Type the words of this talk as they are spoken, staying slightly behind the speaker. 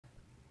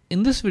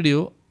In this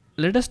video,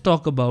 let us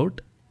talk about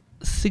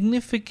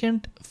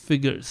significant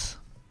figures.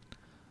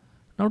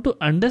 Now, to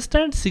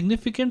understand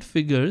significant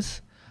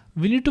figures,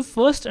 we need to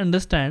first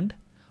understand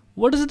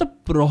what is the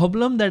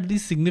problem that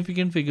these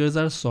significant figures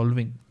are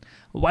solving.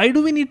 Why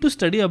do we need to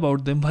study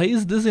about them? Why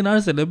is this in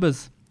our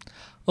syllabus?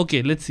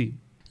 Okay, let's see.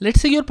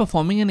 Let's say you're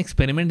performing an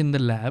experiment in the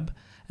lab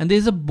and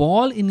there's a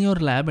ball in your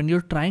lab and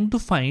you're trying to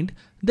find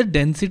the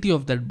density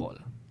of that ball.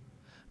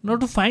 Now,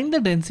 to find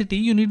the density,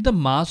 you need the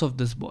mass of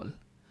this ball.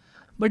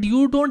 But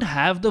you don't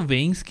have the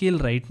weighing scale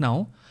right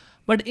now.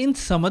 But in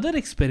some other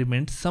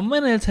experiment,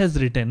 someone else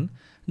has written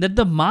that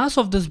the mass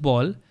of this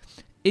ball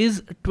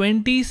is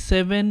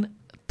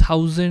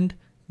 27,000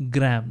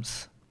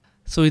 grams.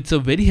 So it's a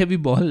very heavy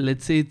ball.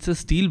 Let's say it's a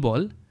steel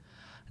ball.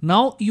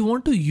 Now you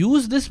want to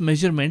use this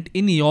measurement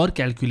in your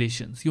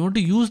calculations. You want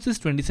to use this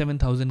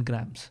 27,000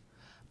 grams.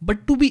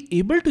 But to be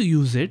able to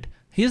use it,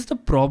 here's the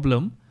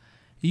problem.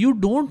 You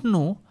don't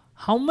know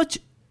how much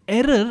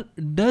error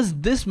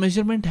does this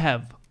measurement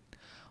have.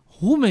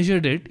 Who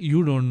measured it?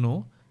 You don't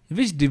know.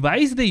 Which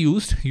device they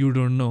used? You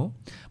don't know.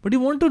 But you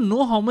want to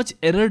know how much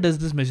error does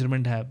this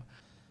measurement have.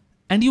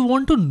 And you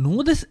want to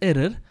know this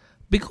error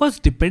because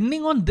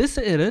depending on this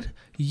error,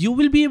 you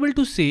will be able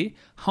to say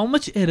how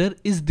much error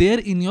is there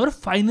in your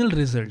final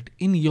result,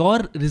 in your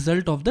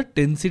result of the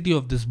density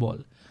of this ball.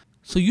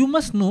 So you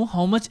must know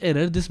how much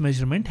error this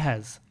measurement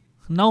has.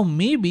 Now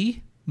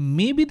maybe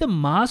the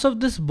mass of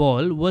this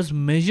ball was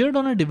measured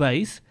on a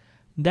device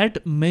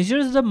that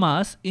measures the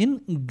mass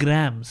in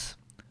grams.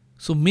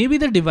 So maybe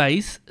the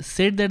device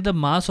said that the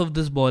mass of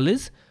this ball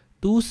is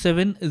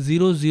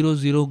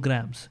 27000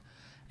 grams.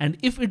 And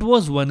if it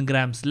was 1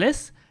 grams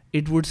less,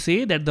 it would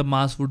say that the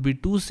mass would be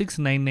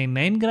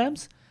 26999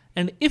 grams.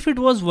 And if it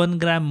was 1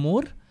 gram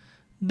more,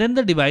 then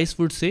the device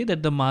would say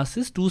that the mass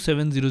is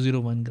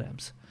 27001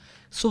 grams.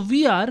 So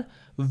we are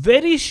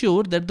very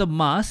sure that the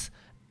mass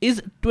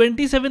is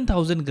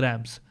 27,000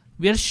 grams.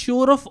 We are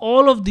sure of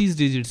all of these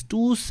digits,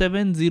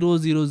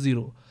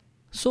 27000.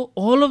 So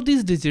all of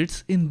these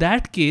digits in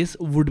that case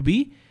would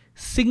be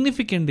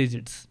significant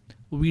digits.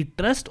 We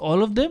trust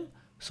all of them,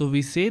 so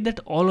we say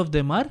that all of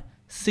them are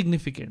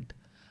significant.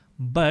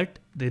 But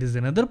there is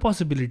another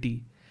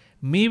possibility.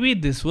 Maybe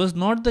this was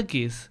not the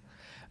case.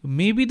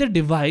 Maybe the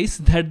device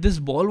that this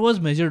ball was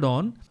measured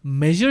on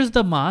measures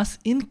the mass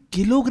in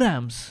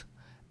kilograms.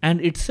 And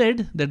it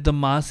said that the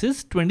mass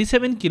is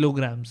 27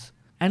 kilograms.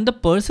 And the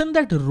person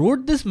that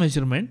wrote this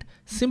measurement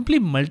simply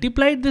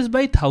multiplied this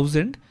by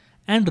 1000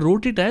 and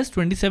wrote it as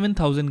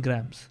 27,000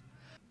 grams.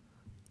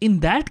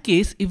 In that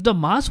case, if the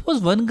mass was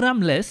 1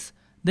 gram less,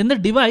 then the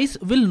device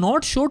will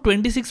not show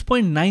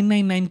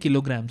 26.999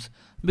 kilograms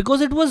because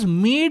it was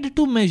made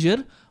to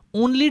measure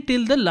only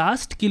till the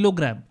last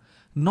kilogram,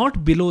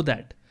 not below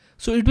that.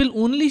 So it will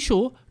only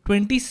show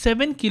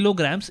 27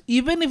 kilograms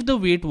even if the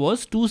weight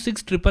was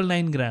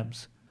 26999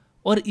 grams.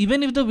 Or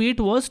even if the weight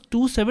was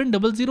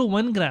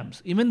 27001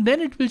 grams, even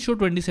then it will show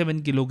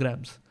 27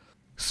 kilograms.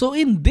 So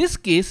in this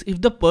case,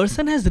 if the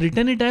person has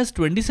written it as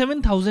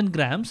 27,000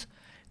 grams,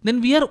 then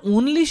we are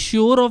only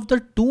sure of the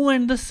 2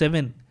 and the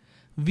 7.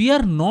 We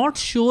are not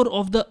sure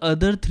of the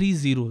other 3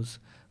 zeros.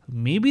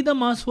 Maybe the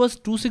mass was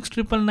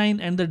 26999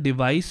 and the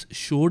device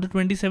showed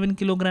 27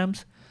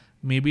 kilograms.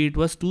 Maybe it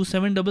was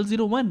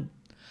 27001.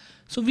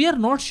 So we are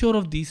not sure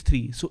of these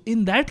 3. So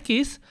in that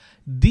case,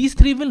 these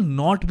 3 will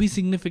not be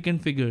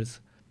significant figures.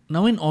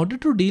 Now in order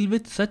to deal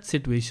with such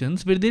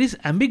situations where there is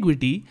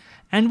ambiguity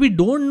and we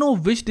don't know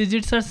which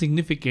digits are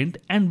significant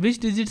and which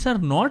digits are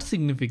not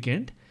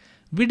significant,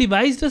 we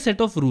devised a set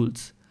of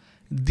rules.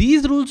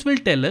 These rules will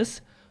tell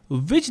us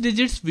which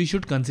digits we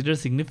should consider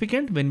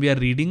significant when we are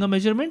reading a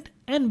measurement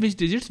and which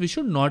digits we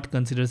should not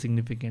consider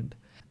significant.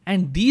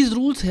 And these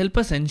rules help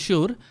us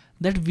ensure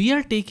that we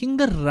are taking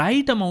the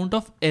right amount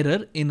of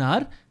error in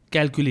our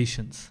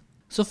calculations.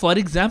 So for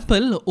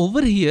example,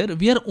 over here,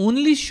 we are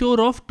only sure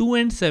of 2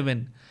 and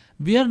 7.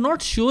 We are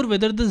not sure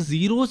whether the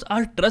zeros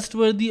are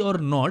trustworthy or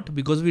not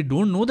because we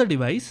don't know the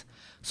device.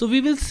 So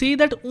we will say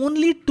that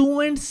only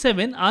 2 and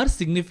 7 are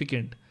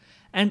significant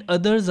and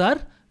others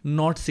are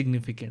not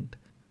significant.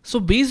 So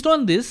based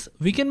on this,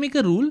 we can make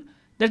a rule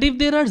that if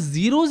there are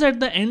zeros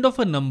at the end of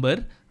a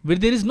number where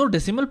there is no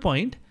decimal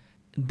point,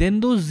 then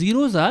those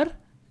zeros are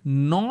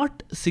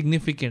not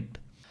significant.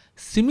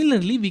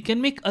 Similarly, we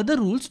can make other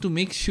rules to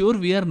make sure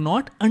we are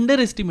not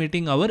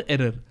underestimating our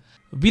error.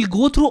 We'll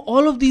go through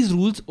all of these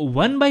rules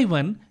one by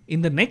one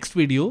in the next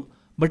video,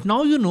 but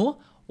now you know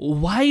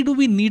why do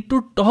we need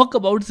to talk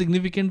about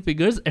significant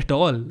figures at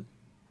all.